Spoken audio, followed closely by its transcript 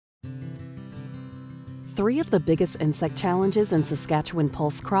Three of the biggest insect challenges in Saskatchewan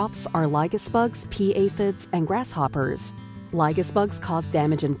pulse crops are lygus bugs, pea aphids, and grasshoppers. Lygus bugs cause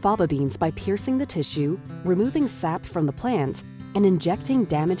damage in faba beans by piercing the tissue, removing sap from the plant, and injecting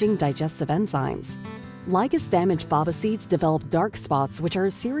damaging digestive enzymes. Lygus-damaged faba seeds develop dark spots, which are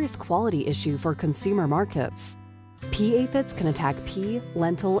a serious quality issue for consumer markets. Pea aphids can attack pea,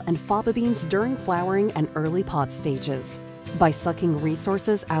 lentil, and faba beans during flowering and early pod stages. By sucking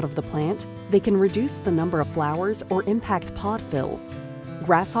resources out of the plant, they can reduce the number of flowers or impact pod fill.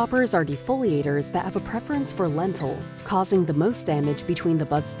 Grasshoppers are defoliators that have a preference for lentil, causing the most damage between the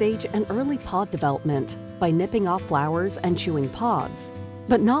bud stage and early pod development by nipping off flowers and chewing pods.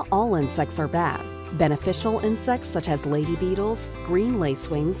 But not all insects are bad. Beneficial insects such as lady beetles, green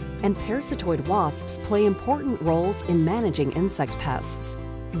lacewings, and parasitoid wasps play important roles in managing insect pests.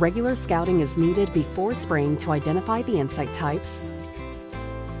 Regular scouting is needed before spraying to identify the insect types,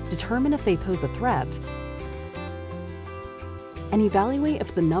 determine if they pose a threat, and evaluate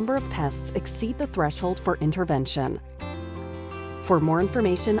if the number of pests exceed the threshold for intervention. For more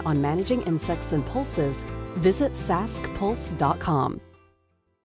information on managing insects and pulses, visit saskpulse.com.